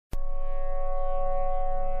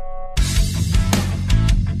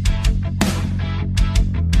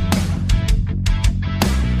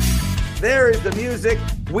There's the music.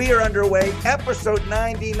 We are underway. Episode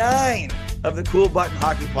 99 of the Cool Button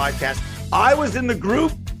Hockey Podcast. I was in the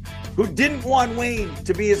group who didn't want Wayne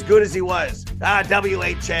to be as good as he was.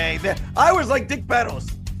 WHA. I was like Dick Bettles.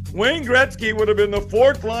 Wayne Gretzky would have been the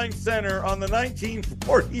fourth line center on the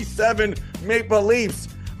 1947 Maple Leafs.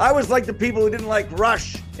 I was like the people who didn't like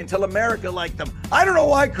Rush until America liked them. I don't know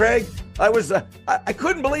why, Craig. I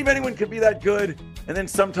couldn't believe anyone could be that good. And then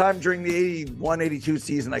sometime during the 81-82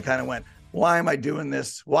 season, I kind of went, why am I doing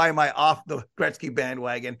this? Why am I off the Gretzky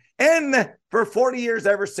bandwagon? And for 40 years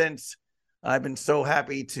ever since, I've been so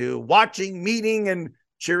happy to watching, meeting, and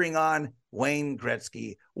cheering on Wayne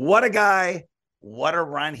Gretzky. What a guy. What a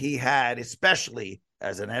run he had, especially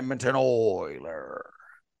as an Edmonton Oiler.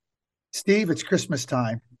 Steve, it's Christmas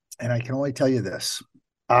time, and I can only tell you this.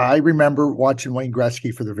 I remember watching Wayne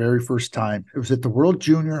Gretzky for the very first time. It was at the World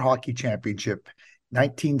Junior Hockey Championship,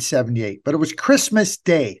 1978, but it was Christmas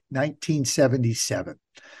Day, 1977.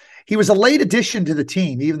 He was a late addition to the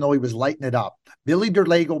team, even though he was lighting it up. Billy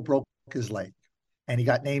Derlago broke his leg, and he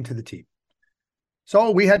got named to the team.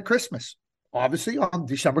 So we had Christmas, obviously, on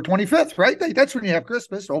December 25th, right? That's when you have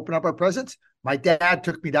Christmas, open up our presents. My dad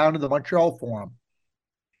took me down to the Montreal Forum.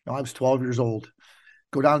 I was 12 years old.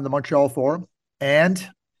 Go down to the Montreal Forum, and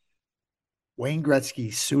Wayne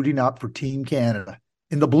Gretzky suiting up for Team Canada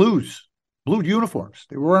in the Blues, blue uniforms.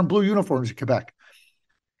 They were wearing blue uniforms in Quebec.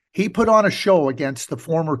 He put on a show against the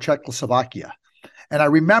former Czechoslovakia. And I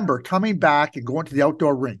remember coming back and going to the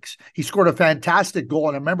outdoor rinks. He scored a fantastic goal.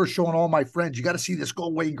 And I remember showing all my friends, you got to see this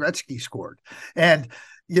goal Wayne Gretzky scored. And,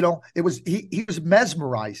 it was, he was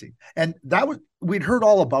mesmerizing. And we'd heard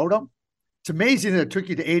all about him. It's amazing that it took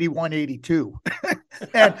you to 81, 82.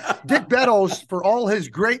 And Dick Bettles, for all his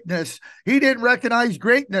greatness, he didn't recognize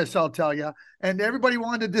greatness, I'll tell you. And everybody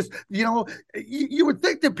wanted this, you would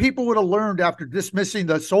think that people would have learned after dismissing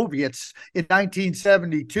the Soviets in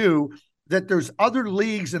 1972 that there's other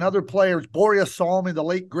leagues and other players. Boris Salming, the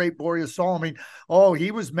late, great Boris Salming, he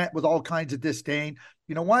was met with all kinds of disdain.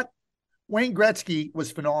 You know what? Wayne Gretzky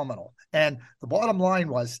was phenomenal. And the bottom line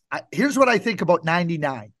was, here's what I think about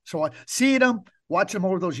 99. So seeing him, watching him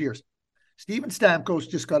over those years. Steven Stamkos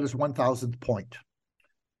just got his 1,000th point.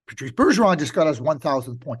 Patrice Bergeron just got his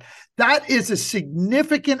 1,000th point. That is a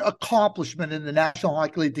significant accomplishment in the National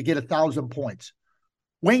Hockey League to get 1,000 points.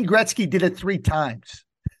 Wayne Gretzky did it 3 times.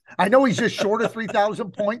 I know he's just short of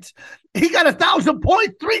 3,000 points. He got 1,000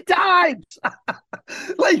 points 3 times.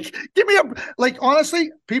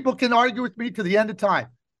 Honestly, people can argue with me to the end of time.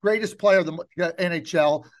 Greatest player of the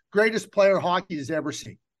NHL, greatest player hockey has ever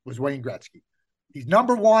seen was Wayne Gretzky. He's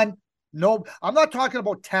number one. No, I'm not talking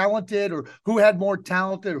about talented or who had more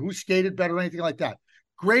talented or who skated better or anything like that.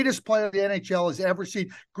 Greatest player the NHL has ever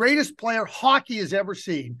seen. Greatest player hockey has ever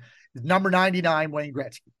seen is number 99, Wayne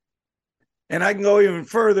Gretzky. And I can go even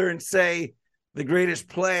further and say the greatest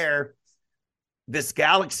player this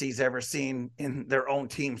galaxy's ever seen in their own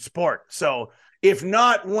team sport. So if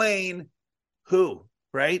not Wayne, who,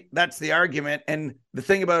 right? That's the argument. And the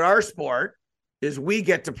thing about our sport is we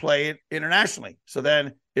get to play it internationally. So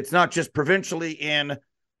then it's not just provincially in,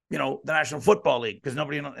 the National Football League, because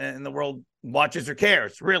nobody in the world watches or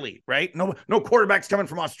cares, really, right? No quarterbacks coming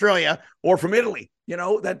from Australia or from Italy. They're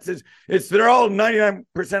all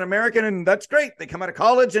 99% American, and that's great. They come out of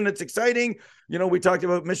college and it's exciting. We talked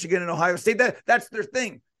about Michigan and Ohio State. That's their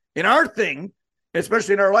thing. In our thing,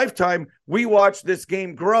 especially in our lifetime, we watch this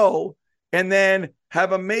game grow and then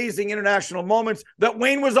have amazing international moments that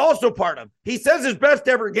Wayne was also part of. He says his best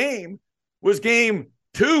ever game was game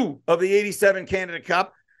 2 of the 87 Canada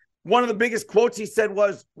Cup. One of the biggest quotes he said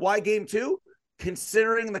was, why game 2?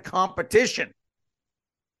 Considering the competition.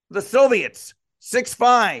 The Soviets,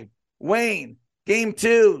 6-5, Wayne, game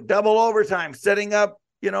 2, double overtime, setting up,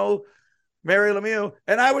 Mary Lemieux.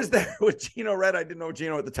 And I was there with Gino Red. I didn't know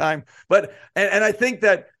Gino at the time. But, and I think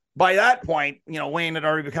that by that point, Wayne had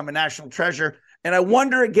already become a national treasure. And I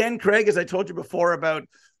wonder again, Craig, as I told you before about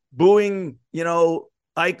booing,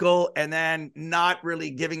 Eichel and then not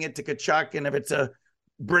really giving it to Tkachuk. And if it's a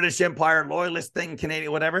British Empire loyalist thing,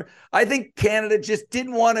 Canadian, whatever, I think Canada just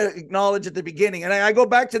didn't want to acknowledge at the beginning. And I go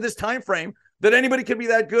back to this time frame that anybody could be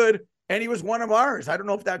that good. And he was one of ours. I don't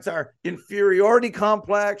know if that's our inferiority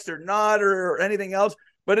complex or not, or anything else,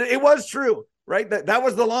 but it was true, right? That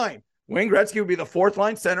was the line. Wayne Gretzky would be the 4th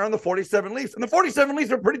line center on the 47 Leafs. And the 47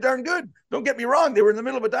 Leafs were pretty darn good. Don't get me wrong. They were in the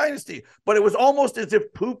middle of a dynasty, but it was almost as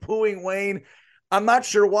if poo-pooing Wayne. I'm not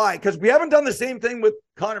sure why, because we haven't done the same thing with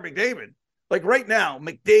Connor McDavid. Like right now,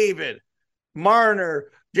 McDavid, Marner,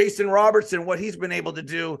 Jason Robertson, what he's been able to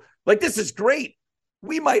do. Like, this is great.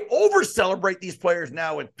 we might over celebrate these players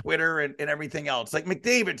now with Twitter and everything else. Like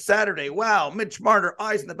McDavid Saturday, wow, Mitch Marner,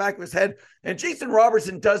 eyes in the back of his head. And Jason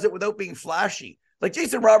Robertson does it without being flashy. Like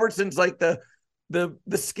Jason Robertson's like the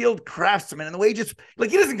skilled craftsman, and the way he just,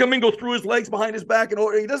 like, he doesn't come and go through his legs behind his back,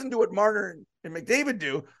 and he doesn't do what Marner and McDavid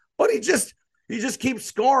do, but he just keeps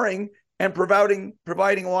scoring and providing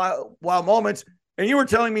wild moments. And you were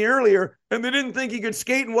telling me earlier, and they didn't think he could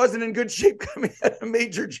skate and wasn't in good shape coming out of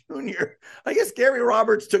major junior. I guess Gary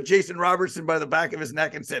Roberts took Jason Robertson by the back of his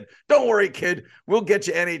neck and said, "Don't worry, kid, we'll get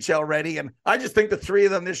you NHL ready." And I just think the three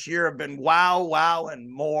of them this year have been wow,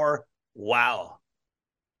 and more wow.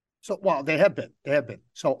 So, well, they have been.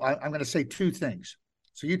 So I'm going to say two things.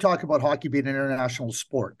 So you talk about hockey being an international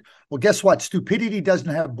sport. Well, guess what? Stupidity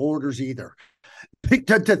doesn't have borders either.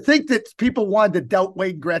 To think that people wanted to doubt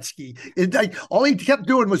Wayne Gretzky, all he kept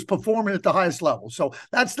doing was performing at the highest level. So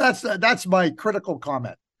that's my critical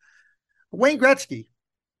comment. Wayne Gretzky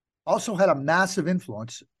also had a massive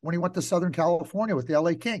influence when he went to Southern California with the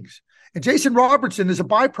LA Kings. And Jason Robertson is a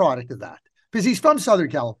byproduct of that because he's from Southern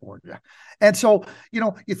California. And so,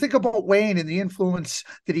 you think about Wayne and the influence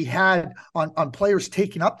that he had on players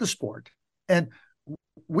taking up the sport. And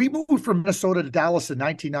we moved from Minnesota to Dallas in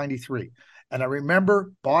 1993. And I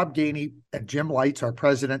remember Bob Gainey and Jim Lights, our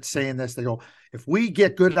president, saying this. They go, if we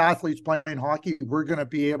get good athletes playing hockey, we're going to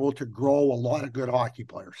be able to grow a lot of good hockey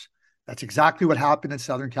players. That's exactly what happened in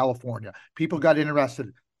Southern California. People got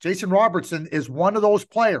interested. Jason Robertson is one of those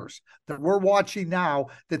players that we're watching now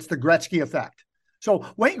that's the Gretzky effect. So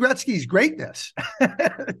Wayne Gretzky's greatness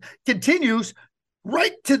continues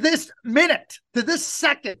right to this minute, to this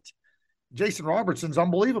second. Jason Robertson's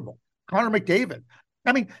unbelievable. Connor McDavid.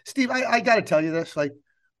 I mean, Steve, I got to tell you this.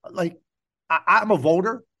 I'm a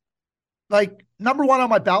voter. Like, number one on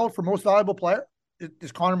my ballot for most valuable player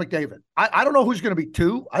is Connor McDavid. I don't know who's going to be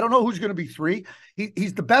two. I don't know who's going to be three.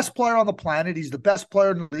 He's the best player on the planet. He's the best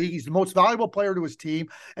player in the league. He's the most valuable player to his team.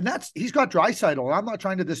 And he's got Draisaitl. I'm not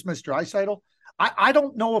trying to dismiss Draisaitl. I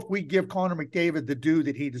don't know if we give Connor McDavid the due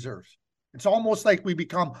that he deserves. It's almost like we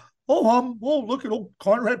become, look at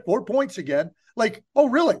Connor had 4 points again. Like, oh,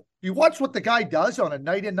 really? You watch what the guy does on a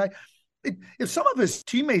night in night. If some of his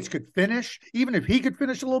teammates could finish, even if he could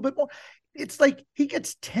finish a little bit more, it's like he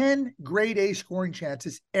gets 10 grade A scoring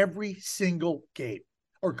chances every single game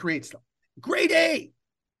or creates them. Grade A.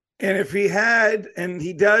 And if he had, and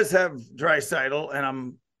he does have Draisaitl, and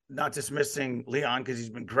I'm not dismissing Leon because he's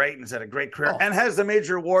been great and has had a great career and has the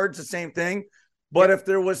major awards, the same thing. But if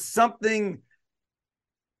there was something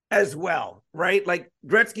as well, right? Like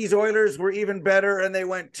Gretzky's Oilers were even better and they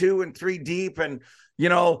went 2 and 3 deep, and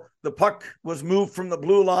the puck was moved from the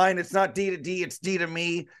blue line. It's not D to D, it's D to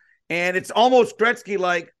me. And it's almost Gretzky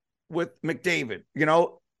like with McDavid.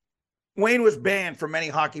 Wayne was banned from many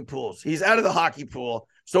hockey pools. He's out of the hockey pool.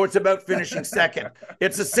 So it's about finishing second.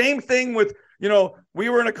 It's the same thing with, we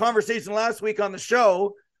were in a conversation last week on the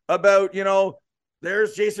show about,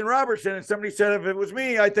 there's Jason Robertson, and somebody said if it was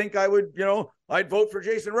me, I think I would, I'd vote for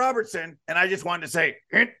Jason Robertson. And I just wanted to say,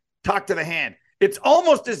 talk to the hand. It's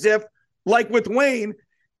almost as if, like with Wayne,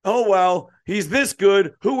 oh, well, he's this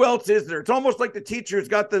good. Who else is there? It's almost like the teacher's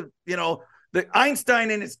got the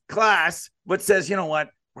Einstein in his class, but says, you know what?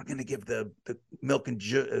 We're going to give the milk and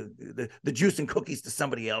the juice and cookies to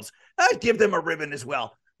somebody else. I'd give them a ribbon as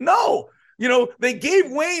well. No. They gave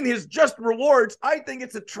Wayne his just rewards. I think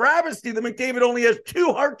it's a travesty that McDavid only has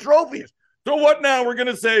 2 Hart trophies. So what now? We're going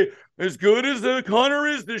to say, as good as Connor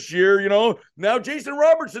is this year, now Jason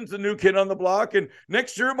Robertson's the new kid on the block, and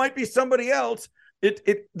next year it might be somebody else.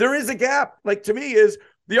 There is a gap. Like, to me,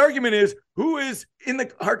 the argument is who is in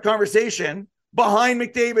the Hart conversation behind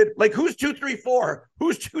McDavid? Like, who's 2, 3, 4?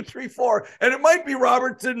 Who's 2, 3, 4? And it might be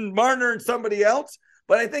Robertson, Marner, and somebody else.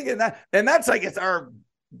 But I think that's like, it's our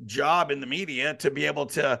job in the media to be able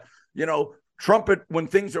to, trumpet when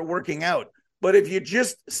things are working out. But if you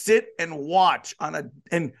just sit and watch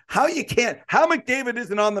and how McDavid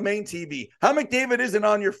isn't on the main TV, how McDavid isn't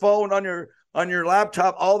on your phone, on your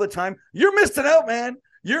laptop all the time, you're missing out, man.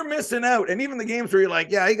 You're missing out. And even the games where you're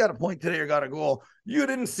like, yeah, he got a point today or got a goal, you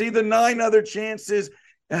didn't see the 9 other chances.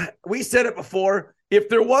 We said it before. If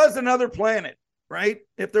there was another planet, right?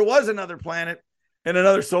 If there was another planet in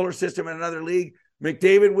another solar system in another league,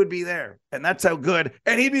 McDavid would be there. And that's how good.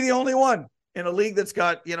 And he'd be the only one in a league that's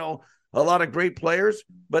got, a lot of great players.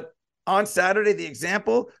 But on Saturday, the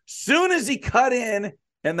example, soon as he cut in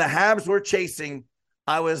and the Habs were chasing,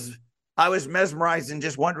 I was mesmerized and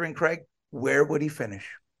just wondering, Craig, where would he finish?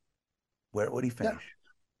 Where would he finish? Yeah.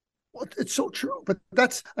 Well, it's so true. But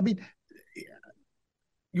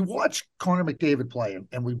you watch Connor McDavid play,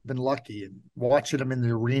 and we've been lucky and watching him in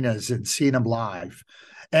the arenas and seeing him live.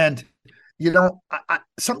 And,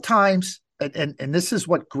 sometimes, and this is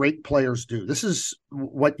what great players do. This is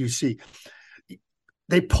what you see.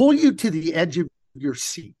 They pull you to the edge of your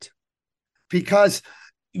seat because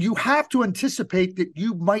you have to anticipate that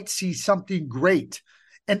you might see something great.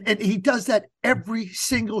 And he does that every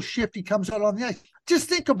single shift he comes out on the ice. Just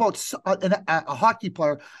think about a hockey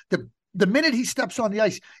player. The minute he steps on the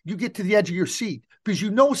ice, you get to the edge of your seat because you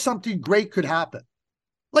know something great could happen.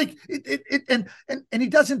 Like and he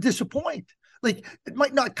doesn't disappoint. Like, it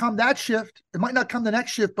might not come that shift, it might not come the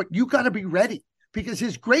next shift, but you got to be ready because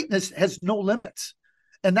his greatness has no limits.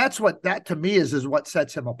 And that's what that to me is what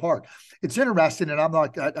sets him apart. It's interesting, and I'm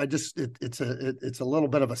not. It's a little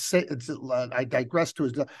bit of I digress to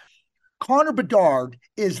his. Connor Bedard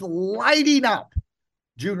is lighting up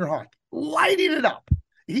junior hockey, lighting it up.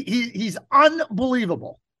 He's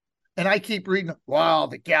unbelievable. And I keep reading, wow,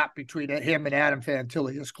 the gap between him and Adam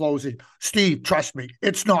Fantilli is closing. Steve, trust me,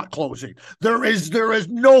 it's not closing. There is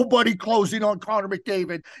nobody closing on Connor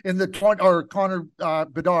McDavid or Connor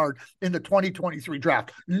Bedard in the 2023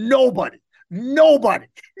 draft. Nobody.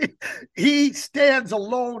 He stands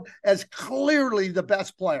alone as clearly the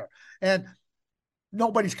best player. And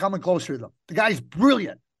nobody's coming closer to them. The guy's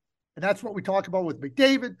brilliant. And that's what we talk about with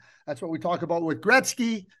McDavid. That's what we talk about with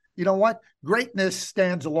Gretzky. You know what? Greatness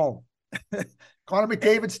stands alone. Connor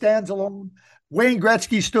McDavid stands alone. Wayne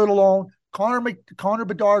Gretzky stood alone. Connor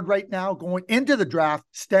Bedard right now going into the draft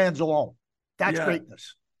stands alone. That's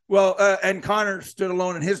greatness. Well, and Connor stood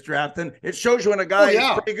alone in his draft, and it shows you when a guy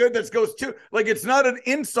is pretty good that goes to, like, it's not an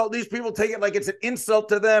insult. These people take it like it's an insult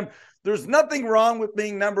to them. There's nothing wrong with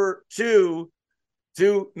being number 2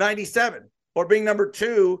 to 97 or being number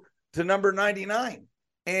 2 to number 99.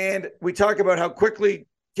 And we talk about how quickly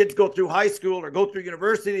kids go through high school or go through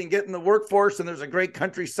university and get in the workforce. And there's a great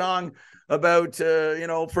country song about,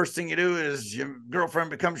 first thing you do is your girlfriend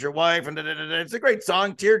becomes your wife. And it's a great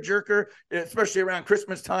song, tearjerker, especially around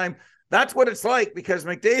Christmas time. That's what it's like because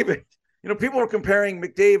McDavid, people are comparing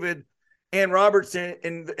McDavid and Robertson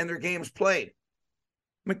in their games played.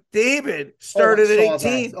 McDavid started at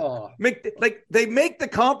 18. They make the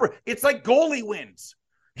comp. It's like goalie wins.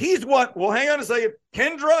 He's what? Well, hang on a second.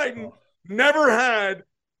 Ken Dryden never had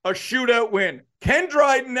a shootout win. Ken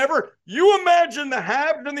Dryden never. You imagine the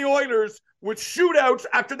Habs and the Oilers with shootouts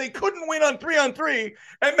after they couldn't win on 3-on-3.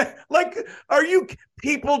 And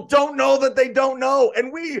people don't know that they don't know.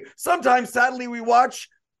 And we sometimes, sadly, we watch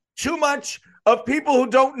too much of people who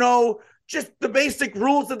don't know just the basic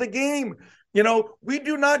rules of the game. We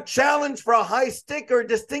do not challenge for a high stick or a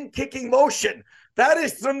distinct kicking motion. That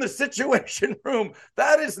is from the situation room.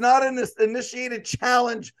 That is not an initiated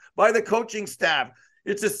challenge by the coaching staff.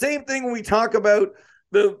 It's the same thing when we talk about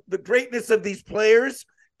the greatness of these players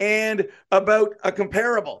and about a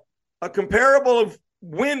comparable. A comparable of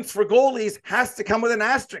wins for goalies has to come with an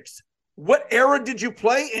asterisk. What era did you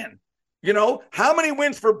play in? How many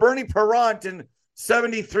wins for Bernie Parent in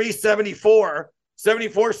 73, 74,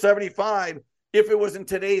 74, 75 if it was in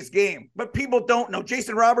today's game? But people don't know.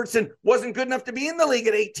 Jason Robertson wasn't good enough to be in the league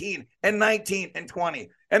at 18 and 19 and 20.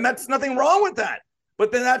 And that's nothing wrong with that. But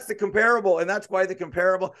then that's the comparable, and that's why the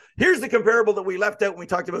comparable. Here's the comparable that we left out when we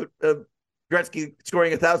talked about Gretzky scoring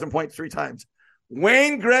 1,000 points 3 times.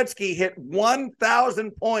 Wayne Gretzky hit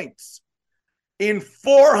 1,000 points in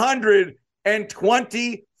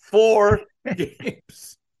 424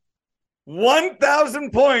 games.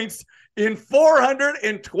 1,000 points in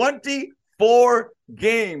 424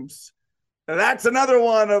 games. That's another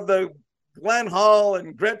one of the Glenn Hall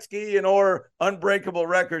and Gretzky and or unbreakable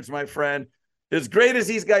records, my friend. As great as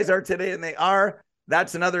these guys are today, and they are,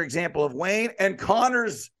 that's another example of Wayne and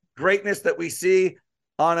Connor's greatness that we see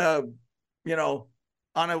on a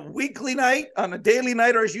weekly night, on a daily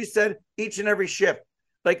night, or as you said, each and every shift.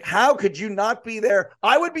 Like, how could you not be there?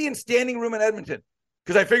 I would be in standing room in Edmonton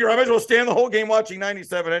because I figure I might as well stand the whole game watching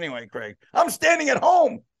 97 anyway, Craig. I'm standing at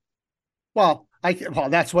home. Well,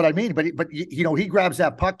 that's what I mean. But he grabs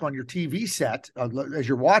that puck on your TV set as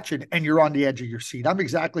you're watching, and you're on the edge of your seat. I'm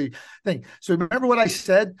exactly thing. So remember what I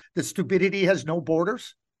said? That stupidity has no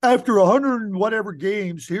borders. After 100 and whatever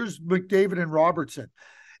games, here's McDavid and Robertson.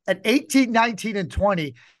 At 18, 19, and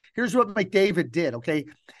 20, here's what McDavid did. Okay,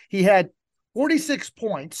 he had 46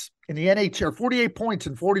 points in the NHL, 48 points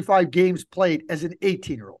in 45 games played as an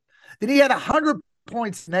 18-year-old. Then he had 100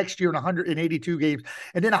 points next year in 182 games,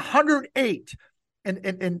 and then 108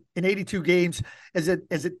 in 82 games as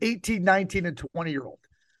an 18, 19, and 20-year-old.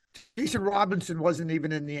 Jason Robinson wasn't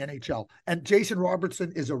even in the NHL, and Jason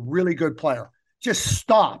Robertson is a really good player. Just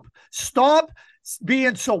stop. Stop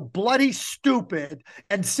being so bloody stupid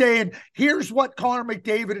and saying, here's what Connor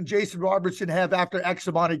McDavid and Jason Robertson have after X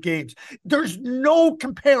amount of games. There's no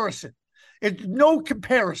comparison. It's no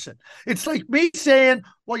comparison. It's like me saying,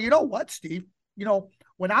 well, you know what, Steve? You know,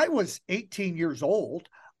 when I was 18 years old,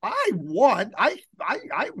 I won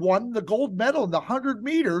the gold medal in the 100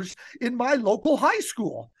 meters in my local high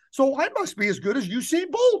school. So I must be as good as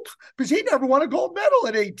Usain Bolt because he never won a gold medal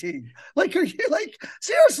at 18. Like, are you like,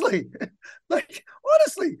 seriously? Like,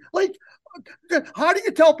 honestly, like, how do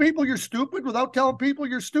you tell people you're stupid without telling people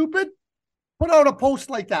you're stupid? Put out a post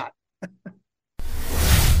like that.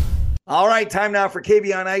 All right, time now for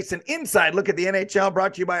KB on Ice, an inside look at the NHL,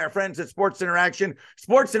 brought to you by our friends at Sports Interaction.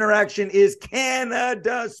 Sports Interaction is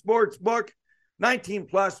Canada's sportsbook. 19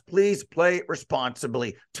 plus, please play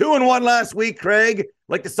responsibly. 2-1 last week, Craig.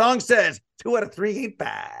 Like the song says, 2 out of 3 ain't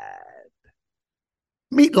bad.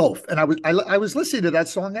 Meatloaf, and I was listening to that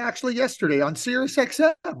song actually yesterday on Sirius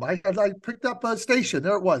XM. I picked up a station.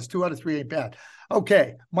 There it was. 2 out of 3 ain't bad.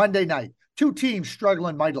 Okay, Monday night. 2 teams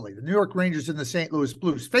struggling mightily. The New York Rangers and the St. Louis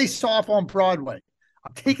Blues face off on Broadway.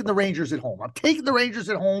 I'm taking the Rangers at home.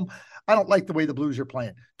 I don't like the way the Blues are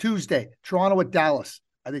playing. Tuesday, Toronto at Dallas.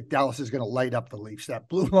 I think Dallas is going to light up the Leafs. That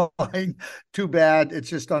blue line, too bad. It's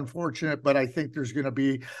just unfortunate, but I think there's going to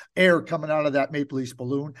be air coming out of that Maple Leafs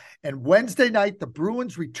balloon. And Wednesday night, the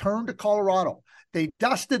Bruins return to Colorado. They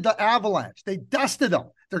dusted the Avalanche. They dusted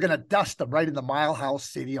them. They're going to dust them right in the Mile House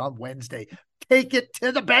City on Wednesday. Take it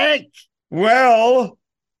to the bank. Well,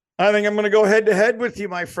 I think I'm going to go head-to-head with you,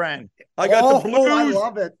 my friend. I got the Blues. I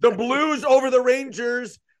love it. The Blues over the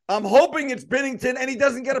Rangers. I'm hoping it's Binnington, and he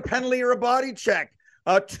doesn't get a penalty or a body check.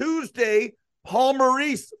 Tuesday, Paul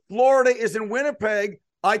Maurice, Florida is in Winnipeg.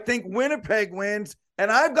 I think Winnipeg wins,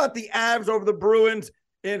 and I've got the Avs over the Bruins.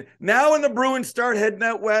 And now when the Bruins start heading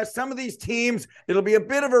out west, some of these teams, it'll be a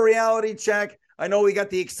bit of a reality check. I know we got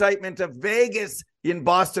the excitement of Vegas in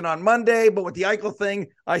Boston on Monday, but with the Eichel thing,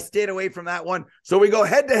 I stayed away from that one. So we go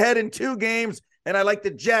head-to-head in 2 games, and I like the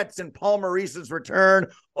Jets and Paul Maurice's return.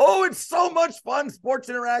 Oh, it's so much fun. Sports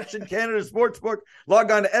Interaction, Canada Sportsbook. Log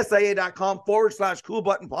on to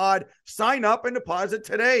SIA.com/coolbuttonpod. Sign up and deposit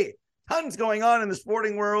today. Tons going on in the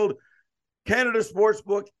sporting world. Canada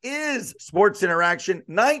Sportsbook is Sports Interaction.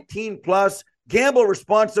 19 plus. Gamble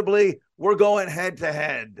responsibly. We're going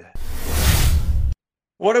head-to-head.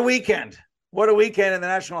 What a weekend. What a weekend in the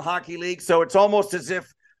National Hockey League. So it's almost as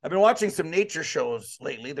if I've been watching some nature shows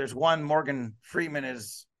lately. There's one, Morgan Freeman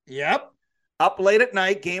is, up late at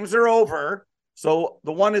night. Games are over. So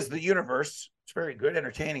the one is the universe. It's very good,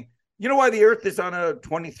 entertaining. You know why the Earth is on a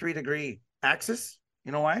 23-degree axis?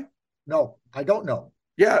 You know why? No, I don't know.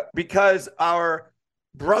 Yeah, because our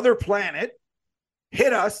brother planet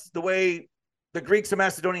hit us the way the Greeks and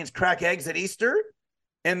Macedonians crack eggs at Easter.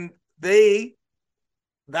 And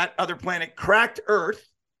that other planet cracked Earth,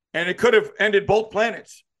 and it could have ended both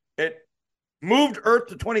planets. It moved Earth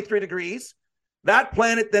to 23 degrees. That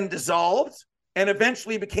planet then dissolved and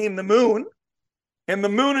eventually became the moon. And the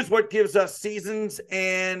moon is what gives us seasons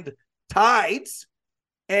and tides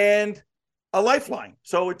and a lifeline.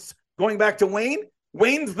 So it's going back to Wayne.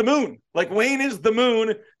 Wayne's the moon. Like Wayne is the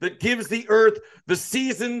moon that gives the Earth the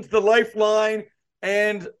seasons, the lifeline,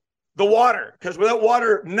 and the water. Because without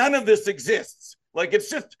water, none of this exists. Like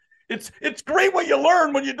it's great what you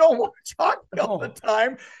learn when you don't want to talk all the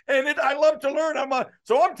time. And I love to learn.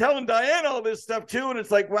 So I'm telling Diane all this stuff too. And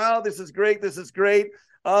it's like, wow, this is great. This is great.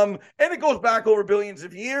 And it goes back over billions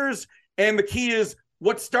of years. And the key is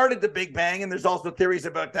what started the Big Bang. And there's also theories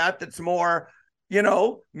about that. That's more,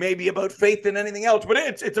 maybe about faith than anything else. But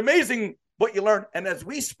it's amazing what you learn. And as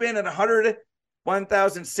we spin at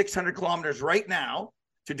 101,600 kilometers right now,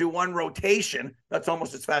 to do one rotation. That's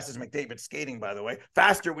almost as fast as McDavid's skating, by the way.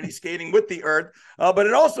 Faster when he's skating with the Earth. But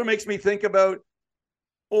it also makes me think about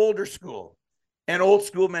older school and old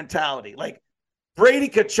school mentality. Like Brady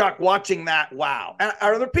Tkachuk watching that, wow. And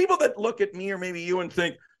are there people that look at me or maybe you and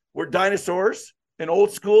think we're dinosaurs in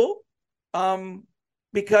old school?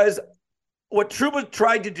 Because what Trouba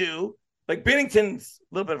tried to do, like Binnington's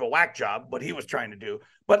a little bit of a whack job, what he was trying to do.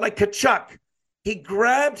 But like Tkachuk, he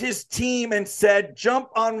grabbed his team and said, jump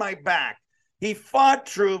on my back. He fought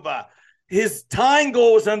Trouba. His tying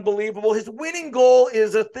goal was unbelievable. His winning goal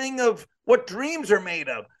is a thing of what dreams are made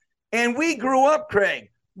of. And we grew up, Craig,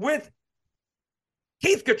 with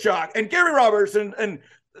Keith Tkachuk and Gary Roberts and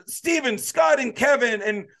Steven, Scott, and Kevin,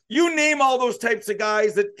 and you name all those types of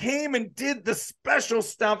guys that came and did the special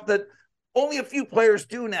stuff that only a few players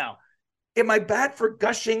do now. Am I bad for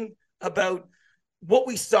gushing about what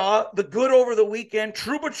we saw, the good over the weekend,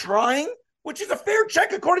 Trouba trying, which is a fair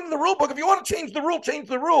check according to the rule book. If you want to change the rule, change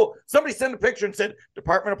the rule. Somebody sent a picture and said,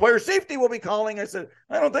 Department of Player Safety will be calling. I said,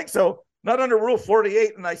 I don't think so. Not under Rule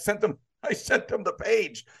 48. And I sent them the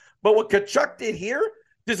page. But what Tkachuk did here,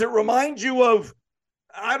 does it remind you of,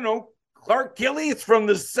 I don't know, Clark Gillies from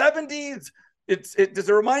the 70s? Does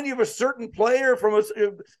it remind you of a certain player from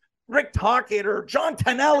Rick Tocchet or John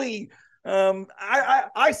Tonelli?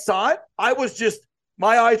 I saw it. I was just,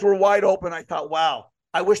 my eyes were wide open. I thought, wow,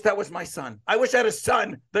 I wish that was my son. I wish I had a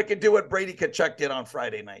son that could do what Brady Tkachuk did on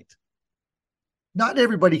Friday night. Not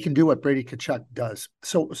everybody can do what Brady Tkachuk does.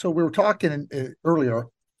 So we were talking earlier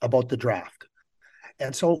about the draft.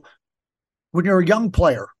 And so when you're a young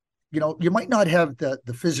player, you might not have the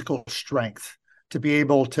physical strength to be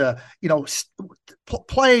able to,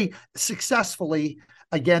 play successfully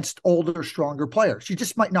against older, stronger players. You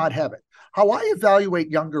just might not have it. How I evaluate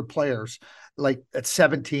younger players, like at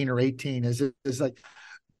 17 or 18, is like,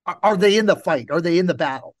 are they in the fight? Are they in the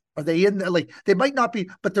battle? Are they in the, they might not be,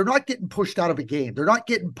 but they're not getting pushed out of a game. They're not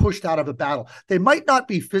getting pushed out of a battle. They might not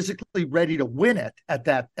be physically ready to win it at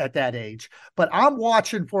that age, but I'm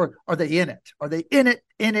watching for, are they in it? Are they in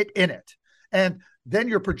it? And then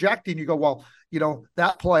you're projecting, you go, well,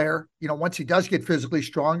 that player, once he does get physically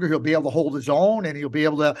stronger, he'll be able to hold his own and he'll be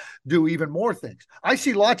able to do even more things. I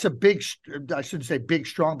see lots of I shouldn't say big,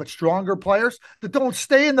 strong, but stronger players that don't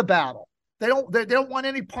stay in the battle. They don't want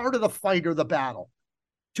any part of the fight or the battle.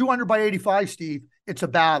 200 by 85, Steve, it's a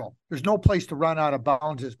battle. There's no place to run out of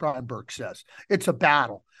bounds, as Brian Burke says. It's a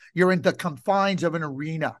battle. You're in the confines of an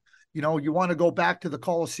arena. You want to go back to the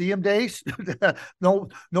Coliseum days?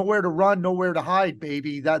 Nowhere to run, nowhere to hide,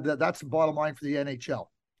 baby. That's the bottom line for the NHL.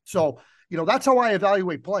 So, that's how I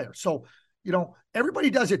evaluate players. So, everybody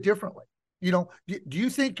does it differently. Do you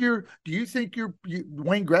think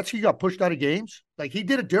Wayne Gretzky got pushed out of games? Like, he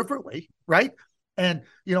did it differently, right? And,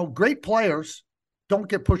 great players don't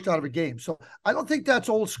get pushed out of a game. So I don't think that's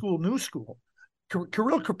old school, new school.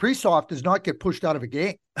 Kirill Kaprizov does not get pushed out of a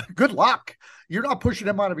game. Good luck. You're not pushing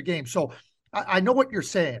him out of a game. So I know what you're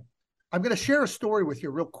saying. I'm going to share a story with you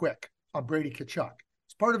real quick on Brady Tkachuk.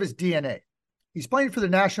 It's part of his DNA. He's playing for the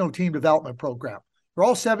National Team Development Program. They're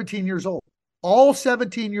all 17 years old. All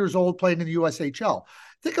 17 years old playing in the USHL.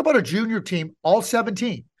 Think about a junior team, all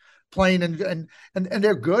 17, playing and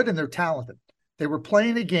they're good and they're talented. They were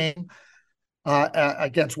playing a game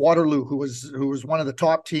against Waterloo, who was one of the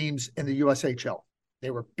top teams in the USHL.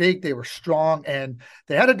 They were big, they were strong, and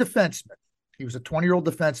they had a defenseman. He was a 20-year-old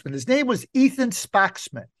defenseman. His name was Ethan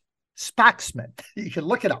Spaxman. You can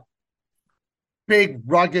look it up. Big,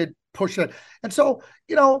 rugged, push it. And so,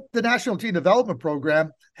 the National Team Development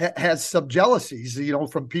Program has some jealousies,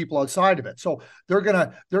 from people outside of it. So they're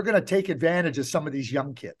gonna take advantage of some of these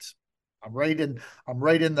young kids. I'm right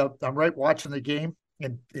watching the game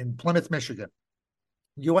in Plymouth, Michigan,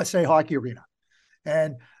 USA Hockey Arena.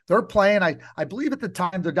 And they're playing, I believe at the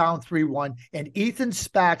time they're down 3-1, and Ethan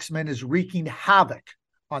Spaxman is wreaking havoc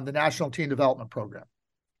on the National Team Development Program.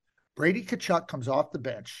 Brady Tkachuk comes off the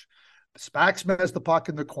bench. Spaxman has the puck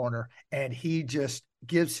in the corner, and he just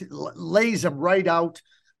lays him right out,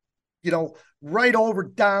 right over,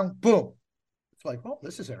 down, boom. It's like, oh,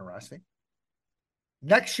 this is interesting.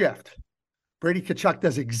 Next shift, Brady Tkachuk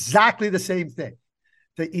does exactly the same thing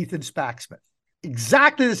to Ethan Spaxman.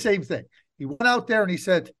 Exactly the same thing. He went out there and he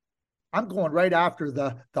said, I'm going right after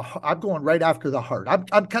the heart.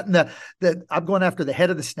 I'm cutting I'm going after the head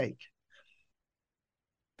of the snake.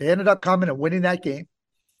 They ended up coming and winning that game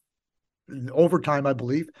in overtime, I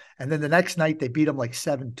believe. And then the next night they beat him like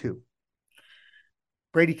 7-2.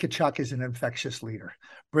 Brady Tkachuk is an infectious leader.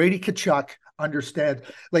 Brady Tkachuk understands,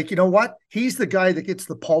 you know what? He's the guy that gets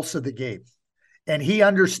the pulse of the game. And he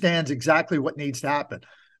understands exactly what needs to happen.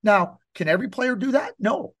 Now, can every player do that?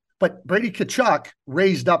 No. But Brady Tkachuk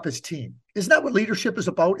raised up his team. Isn't that what leadership is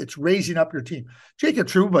about? It's raising up your team. Jacob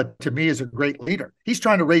Trouba, to me, is a great leader. He's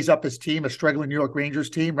trying to raise up his team, a struggling New York Rangers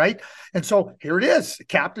team, right? And so here it is,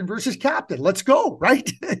 captain versus captain. Let's go, right?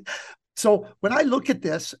 So when I look at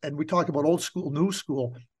this, and we talk about old school, new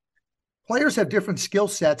school, players have different skill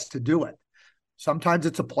sets to do it. Sometimes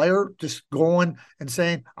it's a player just going and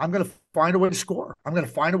saying, I'm going to find a way to score. I'm going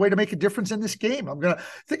to find a way to make a difference in this game. I'm going to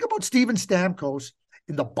think about Steven Stamkos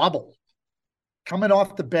in the bubble, coming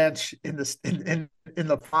off the bench in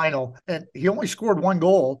the final, and he only scored one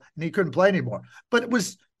goal and he couldn't play anymore. But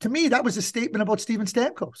to me, that was a statement about Steven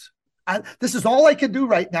Stamkos. This is all I can do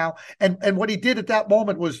right now. And what he did at that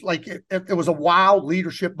moment was like, it was a wow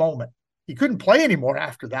leadership moment. He couldn't play anymore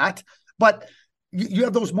after that, but you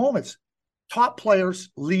have those moments. Top players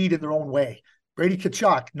lead in their own way. Brady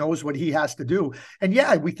Tkachuk knows what he has to do. And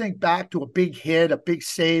yeah, we think back to a big hit, a big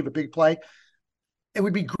save, a big play. It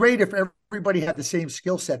would be great if everybody had the same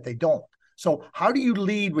skill set. They don't. So how do you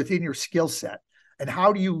lead within your skill set? And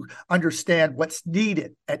how do you understand what's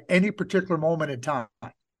needed at any particular moment in time?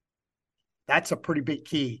 That's a pretty big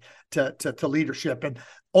key to leadership. And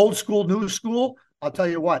old school, new school, I'll tell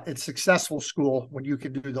you what, it's successful school when you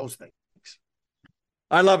can do those things.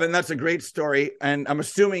 I love it. And that's a great story. And I'm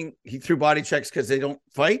assuming he threw body checks because they don't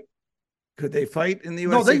fight. Could they fight in the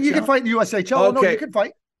USHL? No, you can fight in the USHL. Okay. No, you can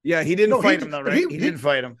fight. Yeah, he didn't fight him though, right? He didn't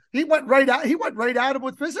fight him. He went right at him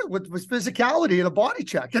with physicality and a body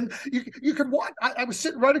check. And you could watch. I was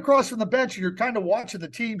sitting right across from the bench, and you're kind of watching the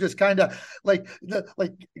team just kind of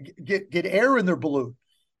get air in their balloon.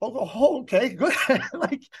 Oh, okay, good.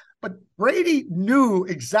 But Brady knew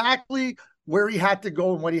exactly where he had to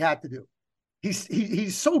go and what he had to do.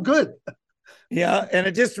 He's so good. Yeah, and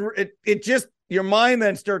it just your mind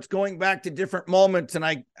then starts going back to different moments. And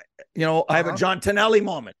I have a John Tonelli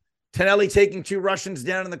moment. Tonelli taking 2 Russians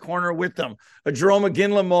down in the corner with them. A Jerome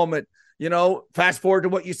McGinley moment. Fast forward to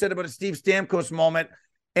what you said about a Steve Stamkos moment.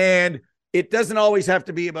 And it doesn't always have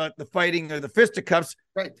to be about the fighting or the fisticuffs.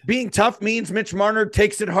 Right. Being tough means Mitch Marner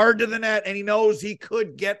takes it hard to the net, and he knows he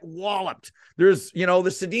could get walloped. There's, the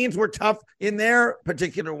Sedins were tough in their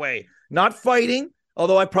particular way. Not fighting,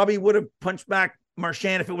 although I probably would have punched back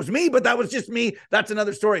Marchand if it was me, but that was just me. That's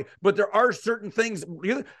another story. But there are certain things.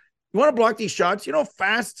 You want to block these shots,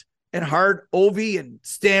 fast and hard Ovi and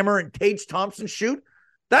Stammer and Tage Thompson shoot.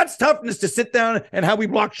 That's toughness to sit down and how we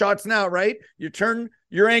block shots now, right? You turn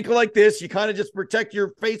your ankle like this. You kind of just protect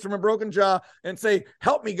your face from a broken jaw and say,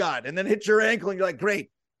 help me, God. And then hit your ankle and you're like, great,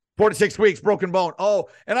 4 to 6 weeks, broken bone. Oh,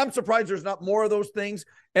 and I'm surprised there's not more of those things.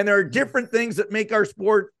 And there are different things that make our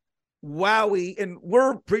sport wowie. And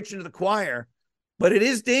we're preaching to the choir, but it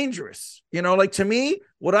is dangerous. To me,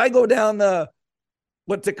 would I go down the,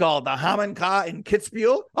 what's it called? The Hamanka in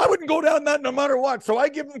Kitzbühel? I wouldn't go down that no matter what. So I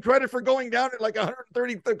give them credit for going down at like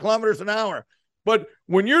 130 kilometers an hour. But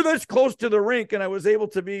when you're this close to the rink, and I was able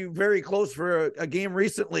to be very close for a game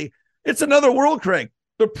recently, it's another world, Craig.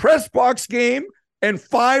 The press box game and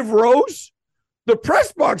 5 rows, the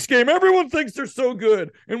press box game, everyone thinks they're so good.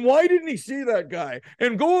 And why didn't he see that guy?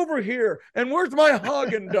 And go over here. And where's my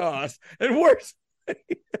Haagen-Dazs? And where's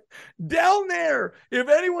down there? If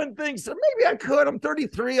anyone thinks maybe I could, I'm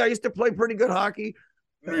 33. I used to play pretty good hockey.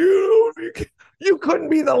 You couldn't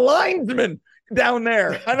be the linesman down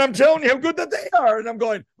there. And I'm telling you how good that they are. And I'm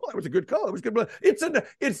going, it was a good call. It was good.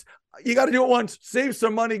 It's you got to do it once, save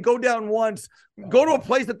some money, go down once, go to a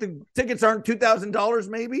place that the tickets aren't $2,000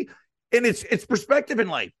 maybe. And it's perspective in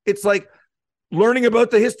life. It's like learning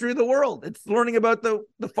about the history of the world. It's learning about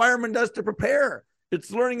the fireman does to prepare.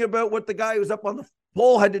 It's learning about what the guy who's up on the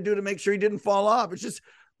pole had to do to make sure he didn't fall off. It's just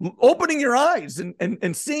opening your eyes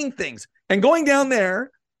and seeing things and going down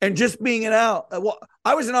there and just being in awe. Well,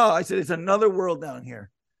 I was in awe. I said, it's another world down here.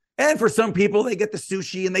 And for some people, they get the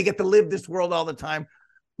sushi and they get to live this world all the time.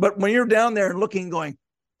 But when you're down there and looking, going,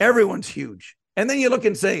 everyone's huge. And then you look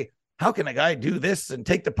and say, how can a guy do this and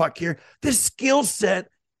take the puck here? This skill set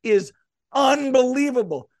is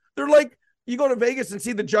unbelievable. They're like, you go to Vegas and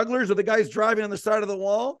see the jugglers or the guys driving on the side of the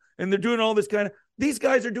wall and they're doing all this these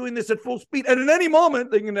guys are doing this at full speed. And at any moment,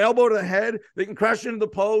 they can elbow to the head, they can crash into the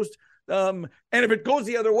post. And if it goes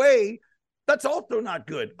the other way, that's also not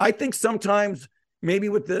good. I think sometimes maybe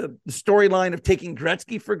with the storyline of taking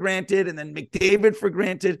Gretzky for granted and then McDavid for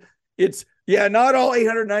granted, not all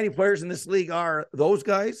 890 players in this league are those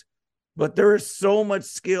guys, but there is so much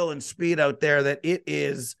skill and speed out there that it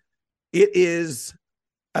is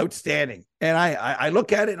outstanding. And I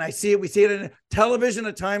look at it and I see it. We see it in television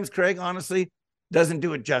at times, Craig, honestly, doesn't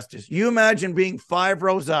do it justice. You imagine being 5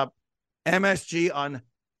 rows up, MSG on,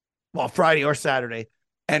 Friday or Saturday,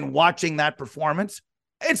 and watching that performance.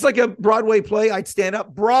 It's like a Broadway play. I'd stand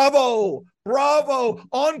up. Bravo,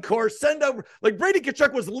 encore, send over. Like Brady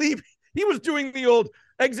Tkachuk was leaving. He was doing the old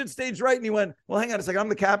exit stage right. And he went, well, hang on a second. I'm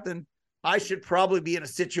the captain. I should probably be in a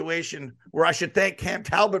situation where I should thank Cam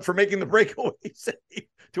Talbot for making the breakaway save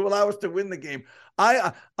to allow us to win the game.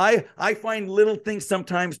 I find little things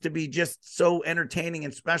sometimes to be just so entertaining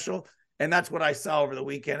and special. And that's what I saw over the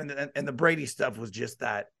weekend. And the Brady stuff was just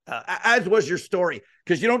that, as was your story,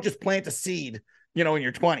 because you don't just plant a seed, in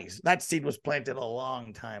your 20s. That seed was planted a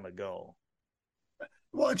long time ago.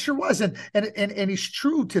 Well, it sure was. And he's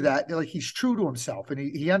true to that. Like, he's true to himself, and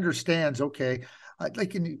he understands, okay,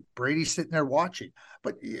 Brady's sitting there watching.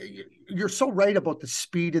 But you're so right about the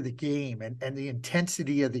speed of the game and the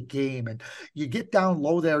intensity of the game. And you get down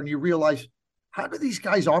low there and you realize how do these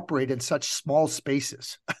guys operate in such small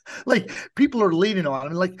spaces? Like people are leaning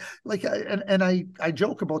on him. I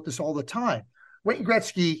joke about this all the time. Wayne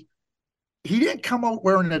Gretzky, he didn't come out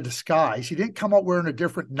wearing a disguise. He didn't come out wearing a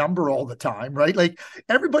different number all the time, right? Like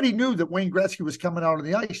everybody knew that Wayne Gretzky was coming out on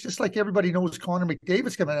the ice, just like everybody knows Connor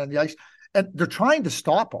McDavid's coming out on the ice. And they're trying to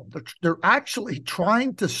stop him. They're actually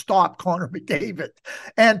trying to stop Connor McDavid.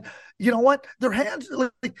 And you know what? Their hands,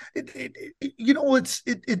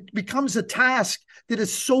 it becomes a task that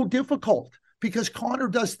is so difficult because Connor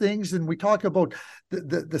does things, and we talk about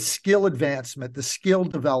the skill advancement, the skill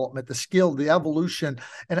development, the evolution.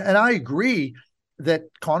 And I agree that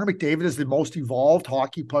Connor McDavid is the most evolved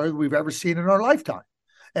hockey player that we've ever seen in our lifetime.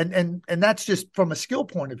 And that's just from a skill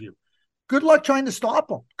point of view. Good luck trying to stop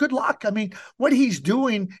him. Good luck. I mean, what he's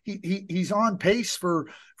doing, he's on pace for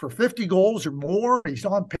 50 goals or more. He's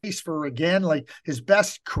on pace for, again, like his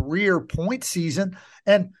best career point season.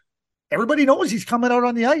 And everybody knows he's coming out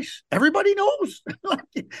on the ice. Everybody knows.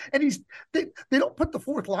 And they don't put the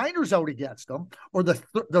fourth liners out against him or the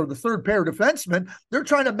third pair of defensemen. They're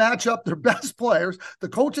trying to match up their best players. The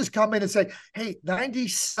coaches come in and say, hey,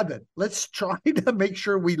 97, let's try to make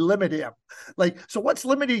sure we limit him. So what's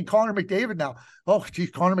limiting Connor McDavid now? Oh,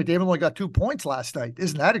 geez, Connor McDavid only got 2 points last night.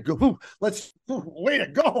 Isn't that a good? Way to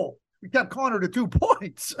go. We kept Connor to 2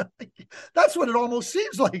 points. That's what it almost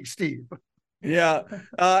seems like, Steve. Yeah.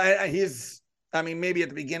 Maybe at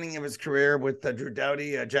the beginning of his career with Drew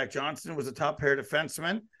Doughty, Jack Johnson was a top pair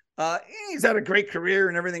defenseman. He's had a great career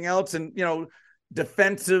and everything else. And,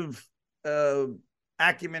 defensive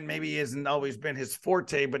acumen maybe hasn't always been his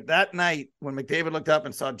forte. But that night when McDavid looked up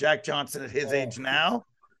and saw Jack Johnson at his age now,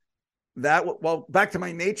 back to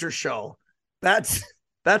my nature show, that's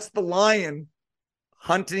the lion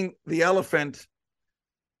hunting the elephant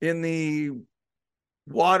in the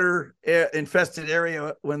water infested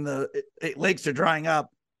area when the lakes are drying up,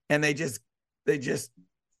 and they just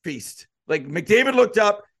feast. Like McDavid looked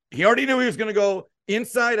up, he already knew he was going to go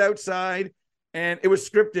inside, outside, and it was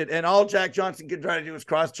scripted. And all Jack Johnson could try to do was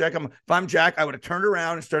cross check him. If I'm Jack, I would have turned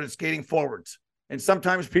around and started skating forwards. And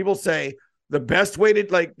sometimes people say the best way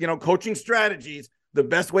to coaching strategies, the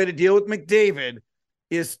best way to deal with McDavid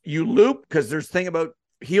is you loop, because there's thing about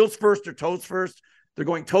heels first or toes first. They're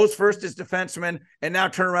going toes first as defensemen, and now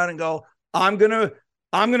turn around and go, I'm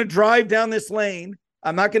gonna drive down this lane.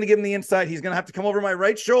 I'm not gonna give him the inside. He's gonna have to come over my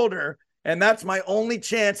right shoulder, and that's my only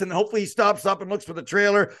chance. And hopefully he stops up and looks for the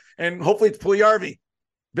trailer, and hopefully it's Puljujarvi.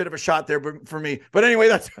 Bit of a shot there for me, but anyway,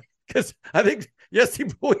 that's because I think Jesse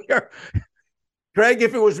Puljujarvi. Craig,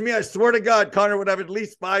 if it was me, I swear to God, Connor would have at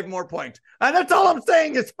least 5 more points, and that's all I'm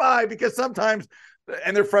saying is 5, because sometimes,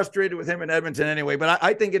 and they're frustrated with him in Edmonton anyway. But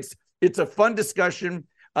I think it's a fun discussion.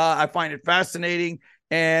 I find it fascinating.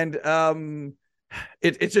 And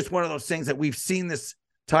it's just one of those things that we've seen this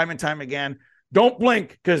time and time again. Don't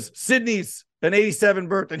blink, because Sidney's an 87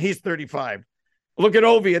 birth and he's 35. Look at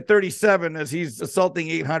Ovi at 37 as he's assaulting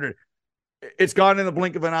 800. It's gone in the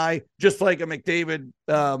blink of an eye, just like a McDavid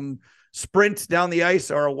sprint down the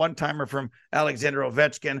ice or a one-timer from Alexander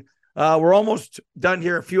Ovechkin. We're almost done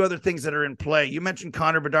here. A few other things that are in play. You mentioned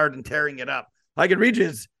Connor Bedard and tearing it up. I could read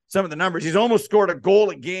you some of the numbers. He's almost scored a goal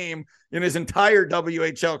a game in his entire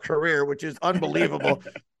WHL career, which is unbelievable.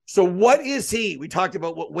 So what is he? We talked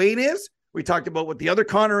about what Wayne is. We talked about what the other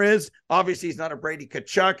Connor is. Obviously, he's not a Brady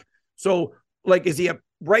Tkachuk. So, is he a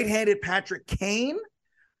right-handed Patrick Kane?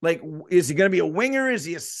 Is he going to be a winger? Is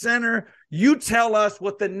he a center? You tell us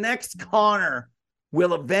what the next Connor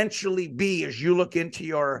will eventually be as you look into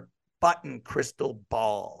your button crystal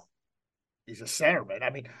ball. He's a centerman. I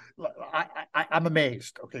mean, I'm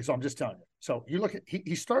amazed. Okay, so I'm just telling you. So you look at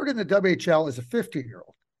he started in the WHL as a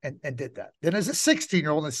 15-year-old and did that. Then as a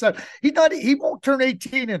 16-year-old and said he won't turn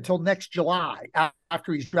 18 until next July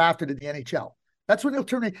after he's drafted in the NHL. That's when he'll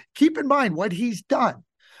turn 18. Keep in mind what he's done.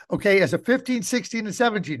 Okay, as a 15, 16, and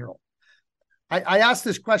 17-year-old. I asked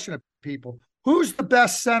this question of people: who's the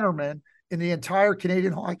best centerman in the entire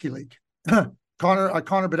Canadian Hockey League?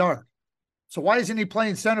 Connor Bedard. So why isn't he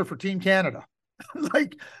playing center for Team Canada? Well,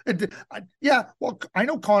 I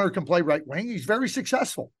know Connor can play right wing. He's very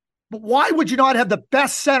successful. But why would you not have the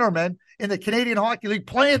best centerman in the Canadian Hockey League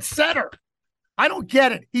playing center? I don't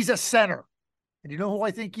get it. He's a center. And you know who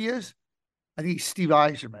I think he is? I think he's Steve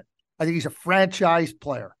Yzerman. I think he's a franchise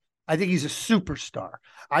player. I think he's a superstar.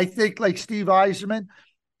 I think, like Steve Yzerman,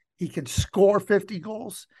 he can score 50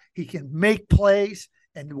 goals. He can make plays.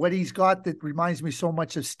 And what he's got that reminds me so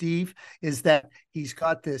much of Steve is that he's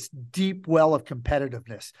got this deep well of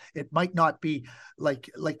competitiveness. It might not be like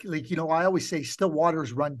I always say, still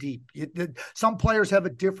waters run deep. Some players have a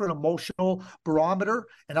different emotional barometer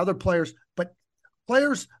and other players, but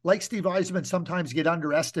players like Steve Yzerman sometimes get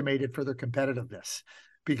underestimated for their competitiveness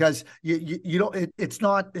because you don't, it's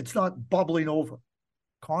not bubbling over.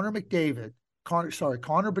 Connor Bedard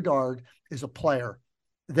is a player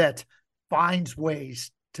that finds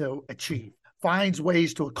ways to achieve, finds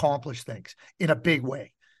ways to accomplish things in a big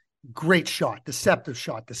way. Great shot, deceptive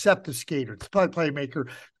skater, playmaker,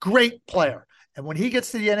 great player. And when he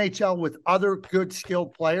gets to the NHL with other good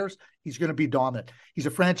skilled players, he's going to be dominant. He's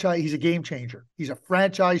a game changer. He's a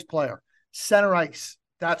franchise player. Center ice,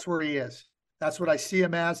 that's where he is. That's what I see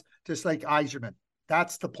him as, just like Yzerman.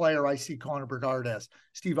 That's the player I see Connor Bedard as.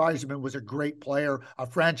 Steve Yzerman was a great player, a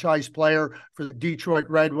franchise player for the Detroit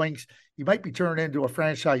Red Wings. He might be turned into a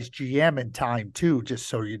franchise GM in time too, just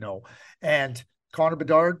so you know. And Connor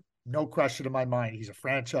Bedard, no question in my mind, he's a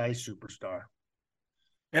franchise superstar.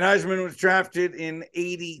 And Yzerman was drafted in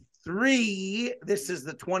 1983. This is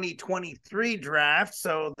the 2023 draft,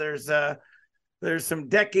 so there's some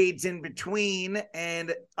decades in between.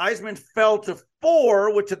 And Yzerman fell to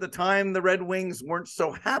 4, which at the time the Red Wings weren't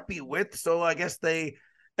so happy with. So I guess they,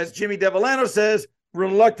 as Jimmy Devellano says,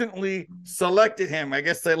 reluctantly selected him. I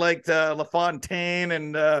guess they liked LaFontaine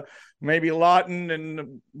and maybe Lawton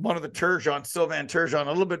and one of the Sylvain Turgeon, a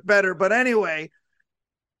little bit better. But anyway,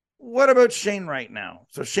 what about Shane Wright now?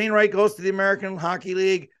 So Shane Wright goes to the American Hockey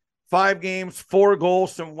League, 5 games, 4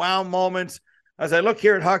 goals, some wow moments. As I look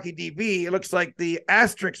here at Hockey DB, it looks like the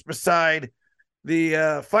asterisk beside the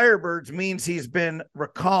Firebirds means he's been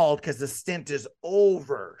recalled because the stint is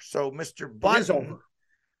over. So Mr. Button,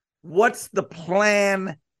 what's the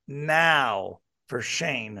plan now for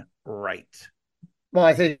Shane Wright? Well,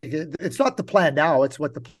 I think it's not the plan now. It's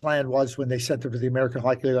what the plan was when they sent him to the American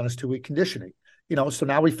Hockey League on his 2-week conditioning. So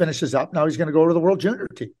now he finishes up. Now he's going to go to the World Junior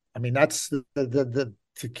team. I mean, that's the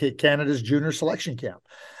Canada's junior selection camp.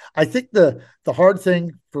 I think the hard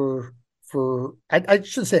thing I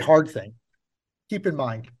shouldn't say hard thing. Keep in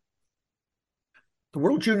mind, the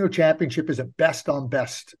World Junior Championship is a best on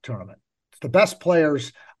best tournament. It's the best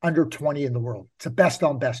players under 20 in the world. It's a best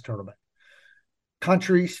on best tournament.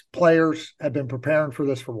 Countries, players have been preparing for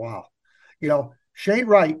this for a while. Shane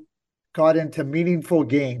Wright got into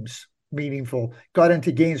got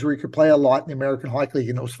into games where he could play a lot in the American Hockey League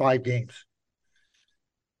in those 5 games.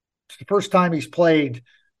 It's the first time he's played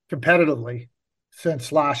competitively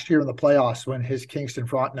since last year in the playoffs when his Kingston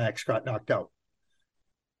Frontenacs got knocked out.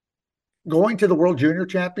 Going to the World Junior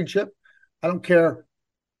Championship, I don't care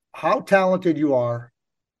how talented you are,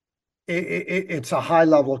 it's a high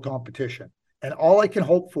level of competition. And all I can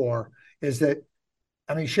hope for is that,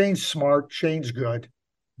 Shane's smart, Shane's good,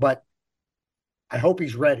 but I hope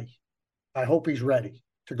he's ready. I hope he's ready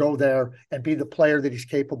to go there and be the player that he's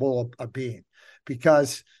capable of being.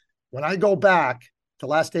 Because when I go back to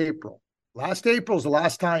last April is the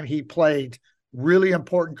last time he played really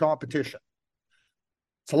important competition.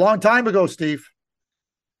 It's a long time ago, Steve.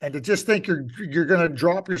 And to just think you're going to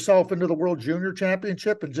drop yourself into the World Junior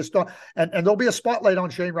Championship and just don't, and there'll be a spotlight on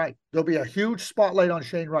Shane Wright. There'll be a huge spotlight on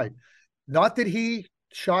Shane Wright. Not that he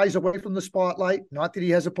shies away from the spotlight, not that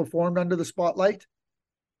he hasn't performed under the spotlight,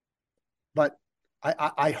 but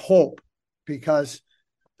I hope, because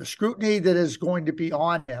the scrutiny that is going to be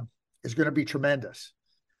on him is going to be tremendous.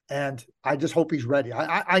 And I just hope he's ready.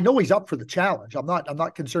 I know he's up for the challenge. I'm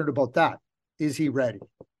not concerned about that. Is he ready?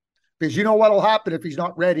 Because you know what will happen if he's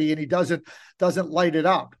not ready and he doesn't light it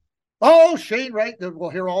up. Oh, Shane Wright, we'll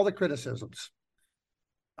hear all the criticisms.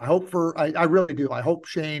 I really do. I hope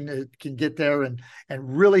Shane can get there and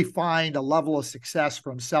really find a level of success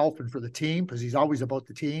for himself and for the team, because he's always about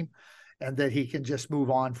the team, and that he can just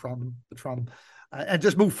move on from and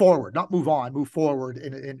just move forward, not move on, move forward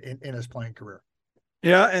in his playing career.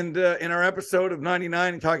 Yeah, and in our episode of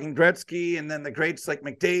 99, talking Gretzky and then the greats like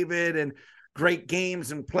McDavid and great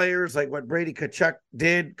games and players like what Brady Tkachuk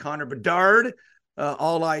did, Connor Bedard,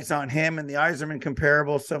 all eyes on him, and the Yzerman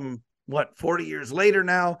comparable 40 years later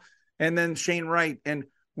now, and then Shane Wright. And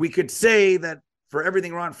we could say that for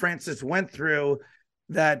everything Ron Francis went through,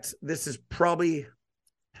 that this is probably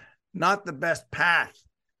not the best path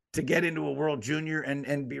to get into a World Junior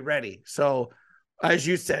and be ready. So as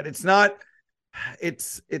you said, it's not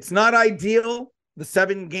ideal. The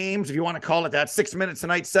 7 games, if you want to call it that, 6 minutes a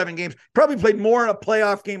night, 7 games. Probably played more in a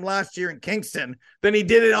playoff game last year in Kingston than he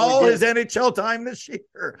did in all his NHL time this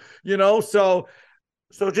year. So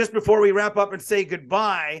just before we wrap up and say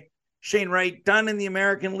goodbye, Shane Wright done in the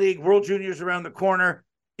American League, World Juniors around the corner.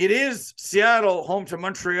 It is Seattle home to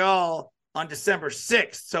Montreal on December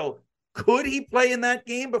 6th. So could he play in that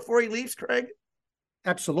game before he leaves, Craig?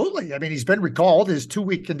 Absolutely. He's been recalled. His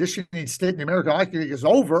 2-week conditioning stint in the American Hockey League is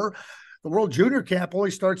over. The World Junior Camp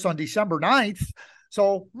only starts on December 9th.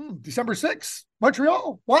 So December 6th,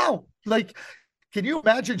 Montreal. Wow. Like, can you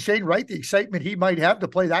imagine Shane Wright, the excitement he might have to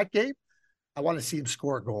play that game? I want to see him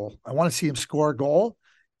score a goal. I want to see him score a goal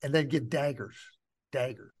and then give daggers,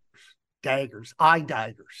 eye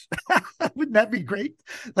daggers. Wouldn't that be great?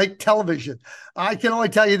 Like television. I can only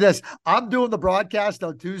tell you this. I'm doing the broadcast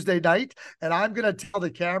on Tuesday night, and I'm going to tell the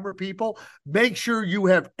camera people, make sure you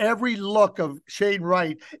have every look of Shane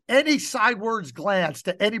Wright, any sidewards glance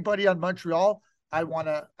to anybody on Montreal. I want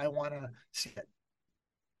to see it.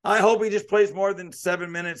 I hope he just plays more than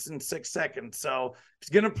 7 minutes and 6 seconds. So he's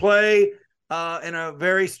going to play in a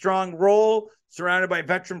very strong role, surrounded by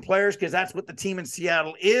veteran players, because that's what the team in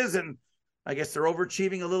Seattle is. And I guess they're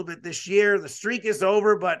overachieving a little bit this year. The streak is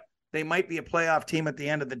over, but they might be a playoff team at the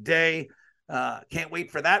end of the day. Can't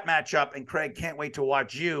wait for that matchup. And Craig, can't wait to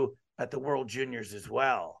watch you at the World Juniors as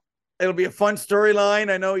well. It'll be a fun storyline.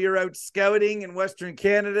 I know you're out scouting in Western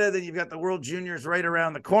Canada. Then you've got the World Juniors right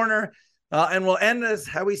around the corner. And we'll end as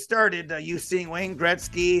how we started. You seeing Wayne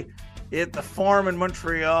Gretzky at the farm in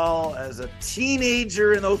Montreal as a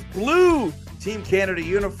teenager in those blue Team Canada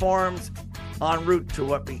uniforms, en route to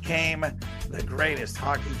what became the greatest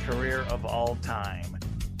hockey career of all time.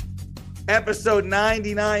 Episode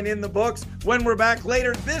 99 in the books. When we're back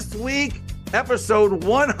later this week, episode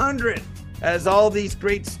 100, as all these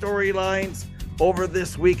great storylines over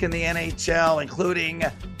this week in the NHL, including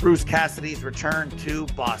Bruce Cassidy's return to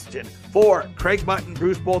Boston. For Craig Button,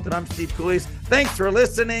 Bruce Bolton, I'm Steve Cooley. Thanks for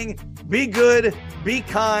listening. Be good, be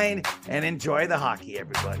kind, and enjoy the hockey,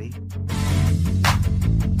 everybody.